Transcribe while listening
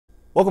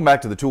Welcome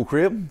back to the Tool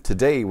Crib.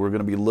 Today we're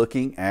going to be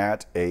looking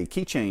at a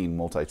keychain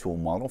multi-tool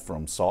model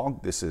from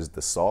SOG. This is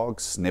the SOG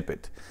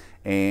Snippet.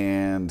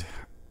 And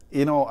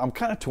I'm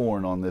kind of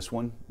torn on this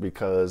one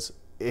because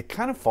it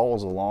kind of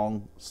follows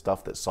along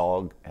stuff that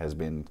SOG has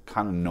been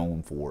kind of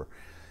known for.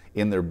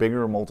 In their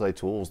bigger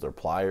multi-tools, their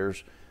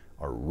pliers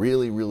are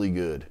really, really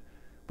good,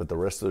 but the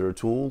rest of their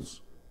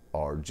tools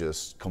are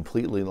just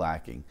completely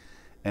lacking.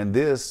 And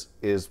this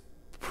is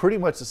pretty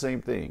much the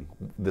same thing.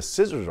 The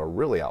scissors are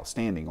really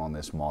outstanding on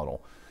this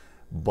model,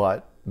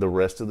 but the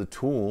rest of the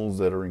tools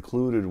that are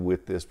included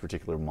with this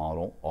particular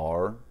model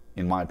are,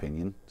 in my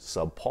opinion,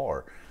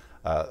 subpar.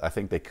 I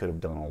think they could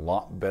have done a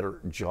lot better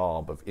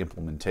job of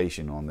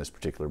implementation on this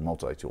particular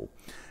multi-tool.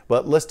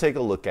 But let's take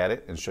a look at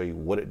it and show you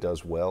what it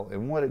does well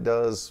and what it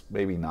does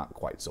maybe not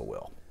quite so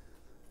well.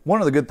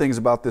 One of the good things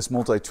about this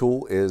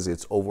multi-tool is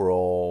its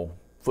overall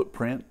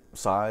footprint,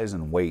 size,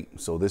 and weight.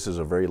 So this is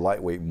a very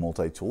lightweight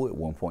multi-tool at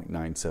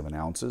 1.97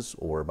 ounces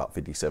or about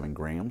 57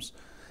 grams.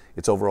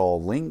 Its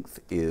overall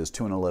length is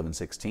 2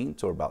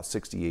 11/16, or about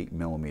 68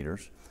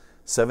 millimeters.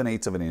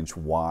 7/8 of an inch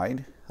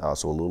wide,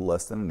 so a little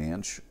less than an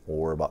inch,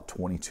 or about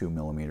 22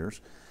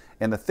 millimeters.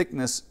 And the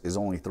thickness is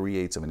only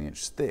 3/8 of an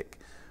inch thick,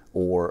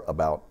 or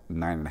about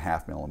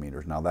 9.5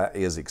 millimeters. Now that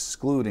is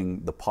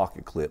excluding the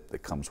pocket clip that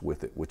comes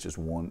with it, which is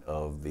one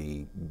of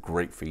the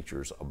great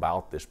features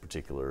about this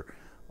particular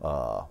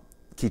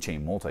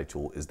keychain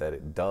multi-tool, is that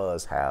it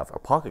does have a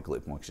pocket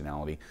clip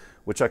functionality,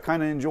 which I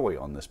kind of enjoy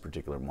on this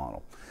particular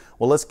model.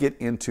 Well, let's get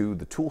into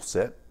the tool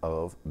set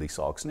of the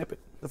SOG Snippet.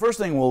 The first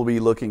thing we'll be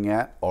looking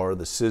at are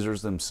the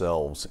scissors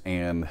themselves,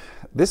 and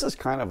this is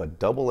kind of a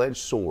double-edged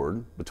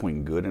sword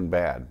between good and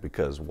bad,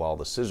 because while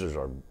the scissors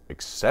are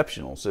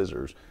exceptional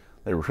scissors,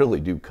 they really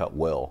do cut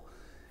well.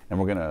 And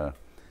we're going to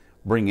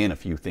bring in a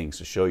few things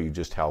to show you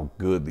just how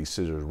good these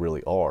scissors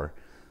really are.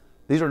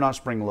 These are not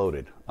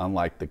spring-loaded,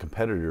 unlike the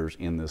competitors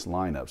in this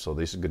lineup. So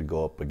this is going to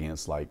go up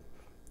against like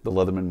the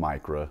Leatherman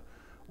Micra,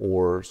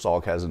 or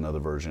SOG has another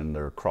version,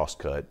 they're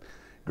cross-cut.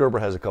 Gerber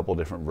has a couple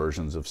different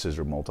versions of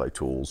scissor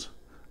multi-tools.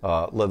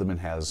 Leatherman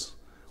has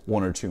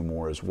one or two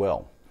more as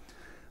well.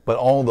 But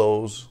all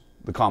those,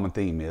 the common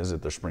theme is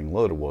that they're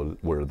spring-loaded,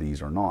 where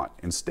these are not.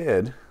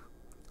 Instead,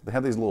 they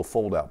have these little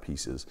fold-out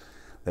pieces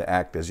that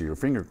act as your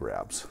finger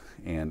grabs,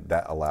 and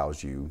that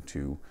allows you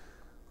to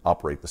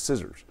operate the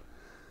scissors.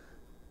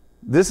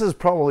 This is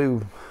probably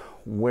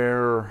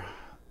where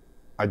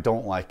I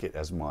don't like it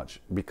as much,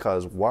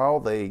 because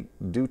while they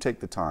do take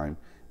the time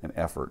and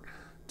effort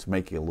to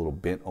make a little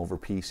bent over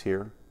piece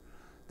here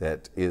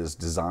that is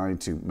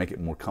designed to make it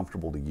more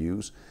comfortable to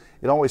use,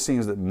 it always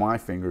seems that my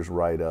fingers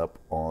ride up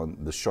on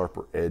the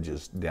sharper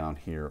edges down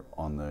here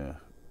on the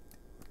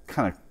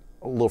kind of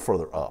a little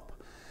further up.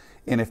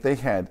 And if they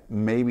had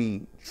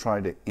maybe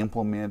tried to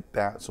implement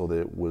that so that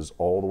it was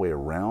all the way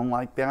around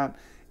like that,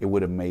 it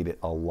would have made it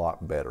a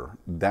lot better.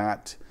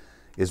 That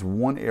is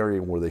one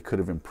area where they could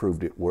have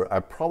improved it, where I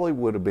probably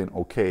would have been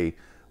okay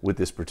with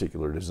this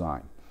particular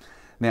design.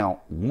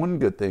 Now, one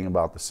good thing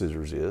about the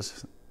scissors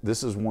is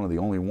this is one of the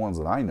only ones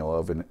that I know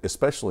of, and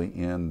especially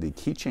in the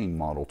keychain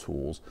model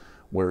tools,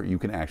 where you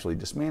can actually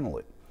dismantle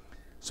it.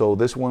 So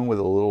this one with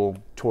a little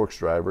Torx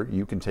driver,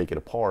 you can take it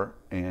apart,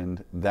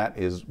 and that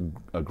is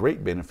a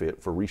great benefit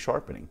for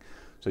resharpening.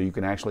 So you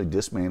can actually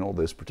dismantle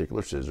this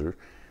particular scissor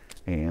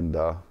and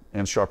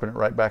sharpen it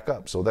right back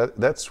up. So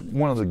that's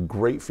one of the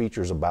great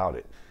features about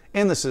it.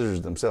 And the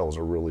scissors themselves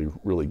are really,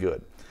 really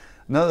good.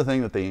 Another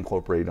thing that they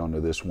incorporate onto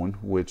this one,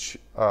 which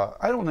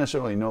I don't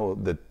necessarily know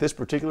that this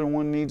particular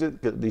one needs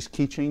it, these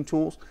keychain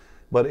tools,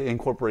 but it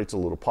incorporates a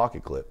little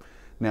pocket clip.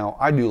 Now,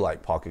 I do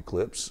like pocket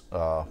clips,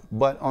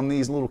 but on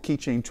these little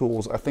keychain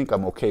tools, I think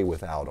I'm okay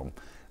without them.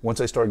 Once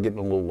they start getting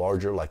a little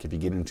larger, like if you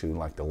get into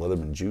like the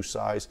Leatherman Juice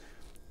size,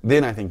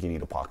 then I think you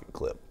need a pocket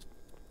clip.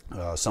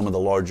 Some of the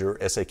larger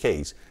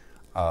SAKs,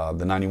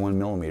 the 91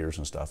 millimeters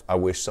and stuff, I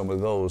wish some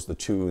of those, the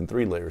 2 and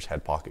 3 layers,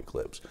 had pocket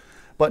clips.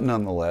 But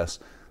nonetheless,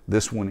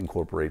 this one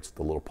incorporates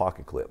the little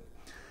pocket clip.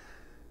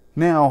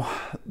 Now,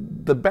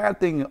 the bad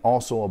thing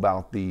also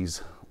about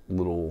these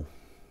little,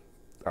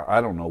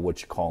 I don't know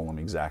what you call them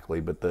exactly,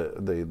 but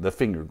the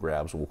finger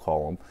grabs, we'll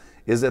call them,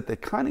 is that they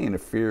kind of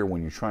interfere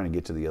when you're trying to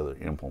get to the other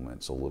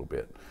implements a little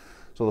bit.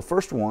 So the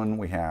first one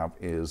we have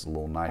is a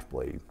little knife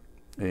blade.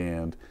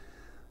 And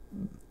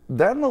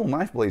that little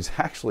knife blade is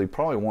actually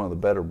probably one of the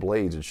better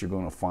blades that you're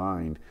going to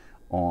find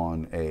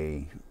on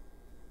a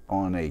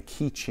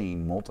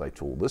keychain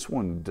multi-tool. This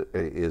one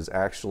is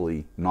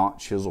actually not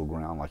chisel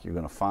ground like you're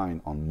going to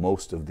find on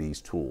most of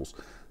these tools.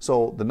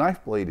 So the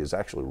knife blade is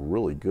actually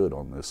really good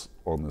on this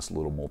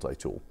little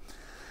multi-tool.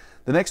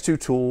 The next two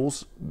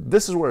tools,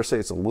 this is where I say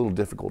it's a little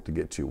difficult to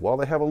get to. While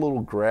they have a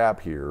little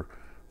grab here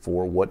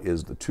for what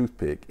is the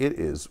toothpick, it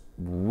is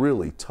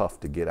really tough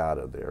to get out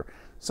of there.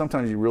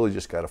 Sometimes you really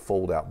just got to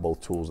fold out both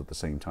tools at the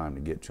same time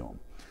to get to them.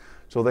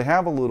 So they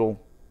have a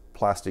little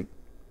plastic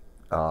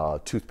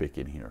toothpick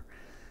in here.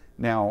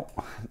 Now,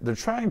 they're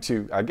trying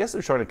to, I guess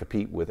they're trying to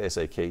compete with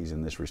SAKs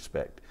in this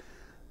respect.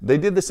 They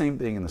did the same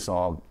thing in the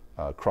SOG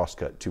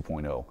Crosscut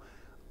 2.0.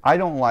 I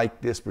don't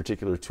like this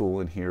particular tool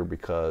in here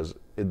because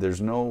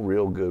there's no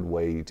real good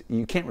way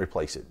you can't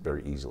replace it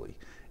very easily.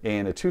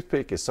 And a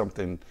toothpick is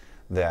something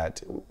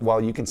that,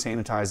 while you can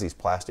sanitize these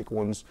plastic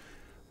ones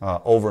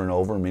over and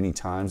over many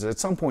times, at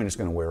some point it's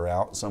going to wear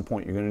out. At some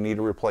point you're going to need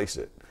to replace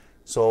it.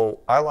 So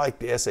I like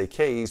the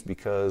SAKs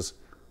because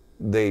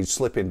they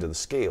slip into the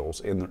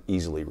scales and they're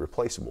easily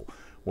replaceable,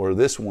 where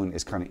this one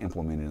is kind of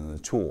implemented in the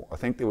tool. I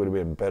think they would have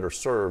been better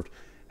served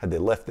had they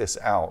left this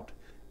out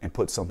and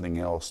put something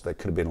else that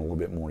could have been a little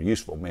bit more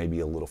useful,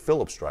 maybe a little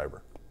Phillips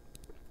driver.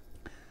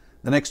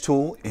 The next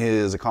tool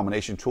is a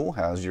combination tool,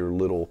 has your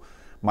little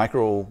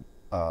micro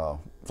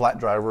flat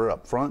driver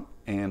up front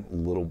and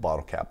little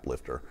bottle cap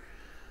lifter.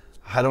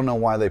 I don't know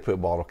why they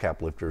put bottle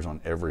cap lifters on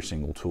every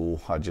single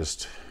tool.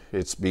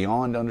 It's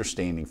beyond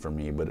understanding for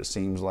me, but it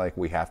seems like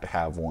we have to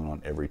have one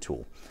on every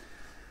tool.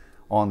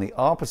 On the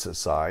opposite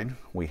side,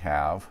 we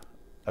have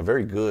a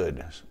very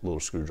good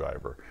little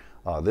screwdriver.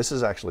 This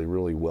is actually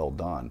really well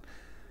done.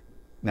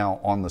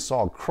 Now, on the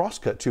SOG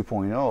Crosscut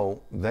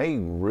 2.0, they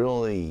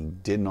really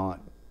did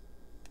not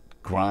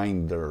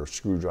grind their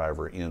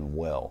screwdriver in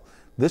well.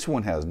 This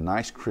one has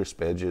nice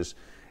crisp edges.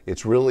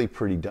 It's really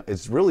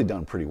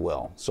done pretty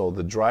well. So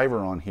the driver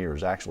on here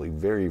is actually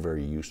very,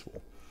 very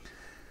useful.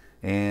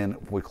 And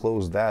if we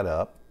close that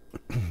up,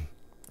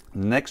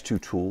 next two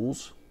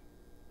tools,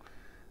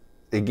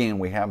 again,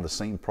 we have the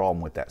same problem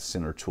with that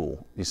center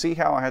tool. You see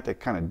how I had to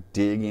kind of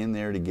dig in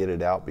there to get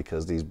it out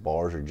because these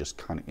bars are just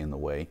kind of in the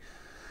way?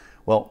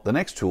 Well, the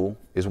next tool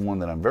is one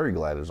that I'm very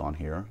glad is on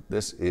here.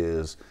 This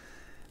is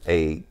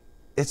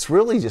it's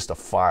really just a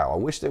file. I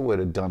wish they would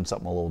have done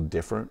something a little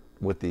different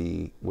with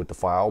the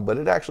file, but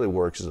it actually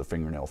works as a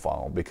fingernail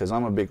file because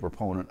I'm a big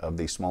proponent of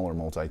these smaller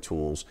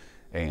multi-tools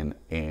and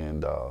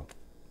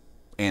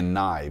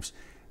knives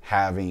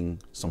having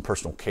some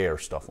personal care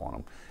stuff on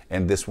them,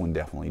 and this one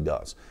definitely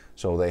does.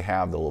 So they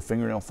have the little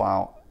fingernail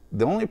file.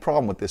 The only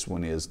problem with this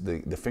one is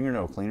the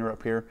fingernail cleaner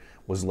up here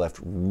was left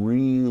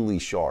really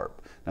sharp.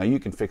 Now you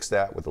can fix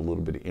that with a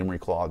little bit of emery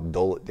cloth,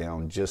 dull it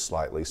down just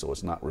slightly so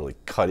it's not really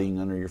cutting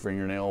under your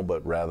fingernail,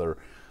 but rather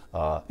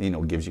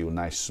gives you a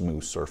nice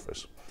smooth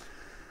surface.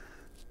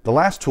 The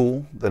last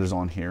tool that is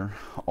on here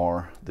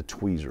are the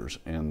tweezers,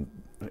 and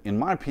in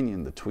my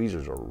opinion the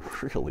tweezers are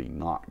really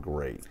not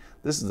great.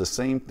 This is the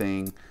same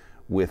thing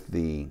with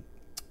the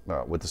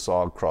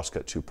SOG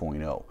Crosscut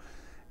 2.0.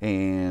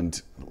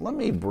 And let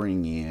me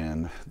bring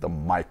in the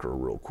Micra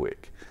real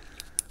quick.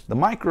 The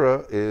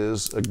Micra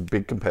is a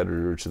big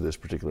competitor to this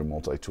particular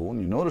multi-tool, and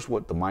you notice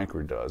what the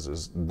Micra does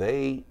is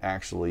they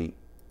actually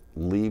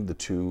leave the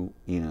two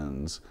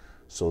ends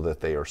so that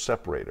they are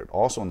separated.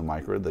 Also on the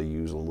Micra, they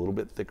use a little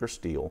bit thicker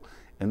steel,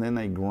 and then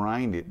they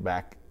grind it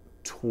back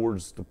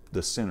towards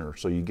the center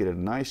so you get a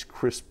nice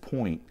crisp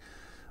point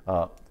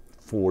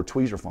for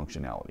tweezer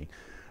functionality.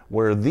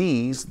 Where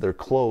these, they're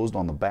closed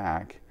on the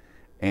back,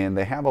 and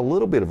they have a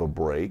little bit of a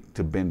break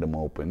to bend them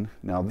open.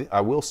 Now, I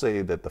will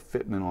say that the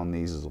fitment on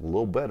these is a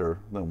little better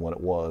than what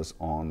it was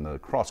on the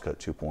Crosscut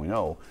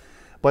 2.0,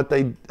 but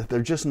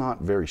they're just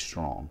not very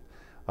strong.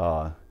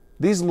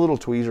 These little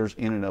tweezers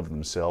in and of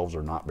themselves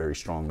are not very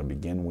strong to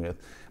begin with,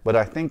 but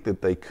I think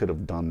that they could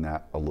have done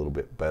that a little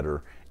bit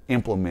better,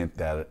 implemented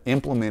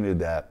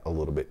that a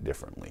little bit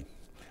differently.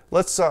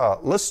 Let's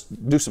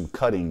do some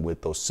cutting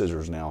with those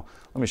scissors now.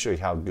 Let me show you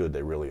how good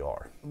they really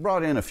are.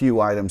 Brought in a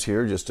few items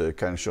here just to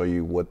kind of show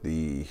you what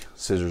the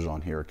scissors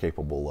on here are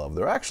capable of.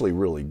 They're actually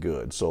really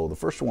good. So the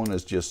first one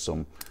is just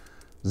some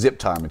zip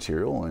tie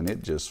material, and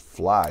it just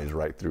flies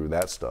right through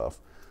that stuff.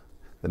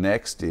 The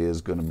next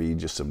is going to be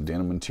just some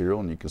denim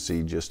material, and you can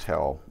see just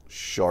how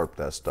sharp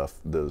that stuff,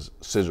 those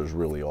scissors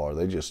really are.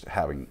 They're just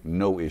having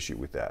no issue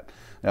with that.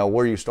 Now,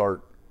 where you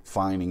start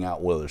finding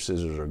out whether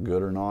scissors are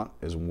good or not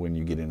is when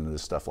you get into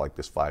this stuff like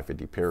this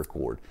 550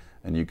 paracord,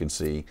 and you can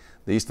see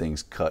these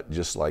things cut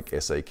just like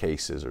SAK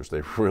scissors.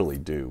 They really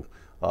do.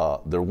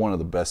 They're one of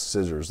the best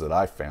scissors that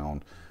I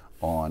found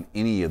on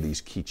any of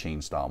these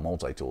keychain style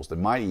multi-tools. They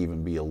might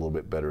even be a little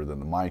bit better than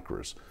the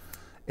Micras.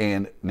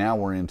 And now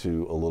we're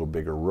into a little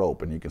bigger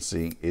rope, and you can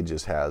see it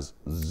just has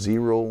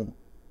zero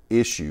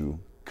issue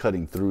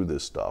cutting through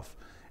this stuff.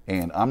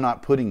 And I'm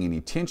not putting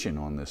any tension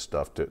on this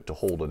stuff to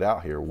hold it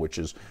out here, which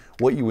is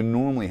what you would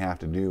normally have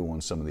to do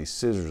on some of these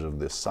scissors of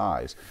this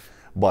size.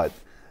 But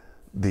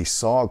the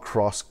SOG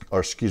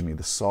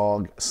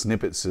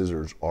Snippet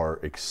scissors are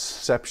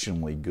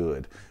exceptionally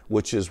good,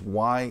 which is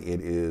why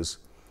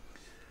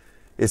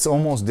it's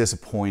almost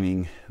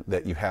disappointing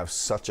that you have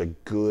such a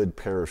good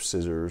pair of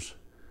scissors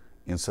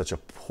in such a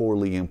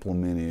poorly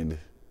implemented,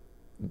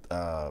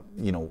 the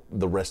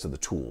rest of the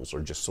tools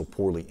are just so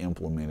poorly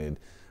implemented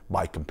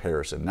by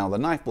comparison. Now the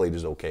knife blade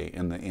is okay,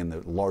 and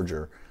the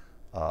larger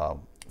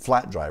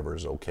flat driver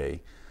is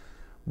okay,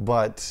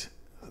 but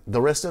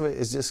the rest of it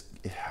is just,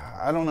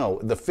 I don't know.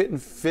 The fit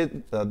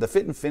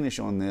and finish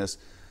on this,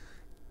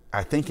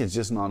 I think, is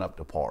just not up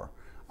to par.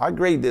 I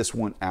grade this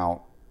one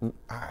out.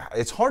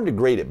 It's hard to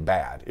grade it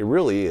bad. It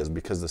really is,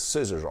 because the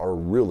scissors are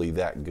really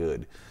that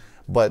good.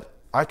 But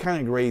I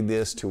kind of grade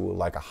this to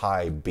like a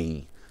high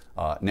B.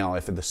 Now,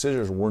 if the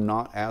scissors were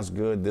not as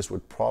good, this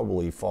would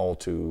probably fall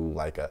to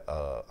like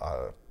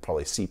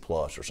probably C+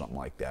 or something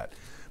like that.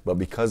 But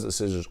because the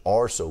scissors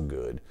are so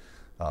good,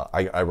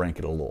 I rank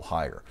it a little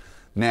higher.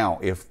 Now,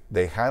 if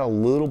they had a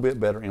little bit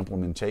better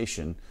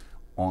implementation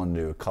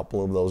onto a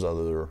couple of those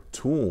other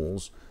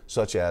tools,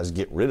 such as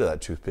get rid of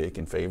that toothpick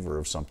in favor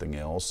of something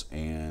else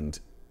and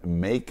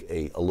make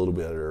a little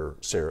better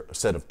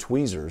set of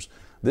tweezers,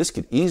 this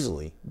could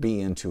easily be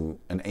into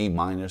an A-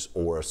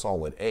 or a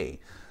solid A.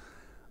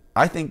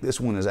 I think this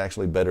one is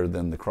actually better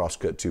than the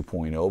Crosscut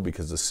 2.0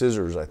 because the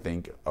scissors, I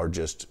think, are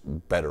just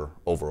better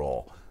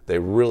overall. They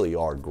really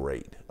are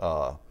great.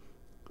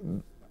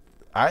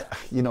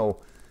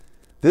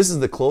 This is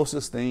the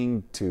closest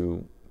thing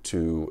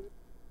to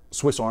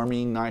Swiss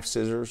Army knife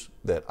scissors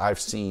that I've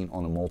seen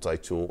on a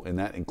multi-tool, and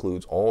that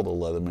includes all the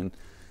Leatherman,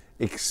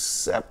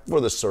 except for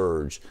the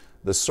Surge.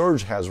 The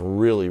Surge has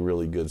really,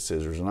 really good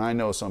scissors, and I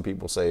know some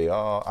people say,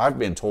 oh, I've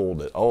been told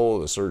that, oh,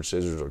 the Surge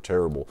scissors are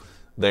terrible.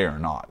 They are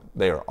not.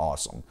 They are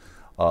awesome.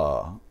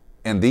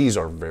 And these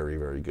are very,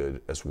 very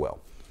good as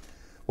well.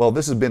 Well,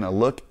 this has been a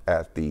look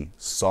at the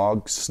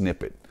SOG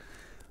Snippet.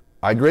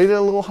 I graded it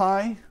a little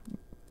high,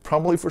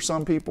 probably for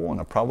some people,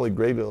 and I probably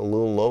graded it a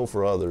little low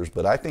for others,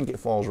 but I think it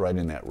falls right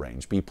in that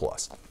range, B+.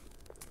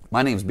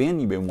 My name's Ben.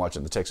 You've been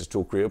watching the Texas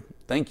Tool Crib.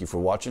 Thank you for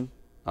watching.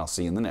 I'll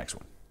see you in the next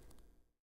one.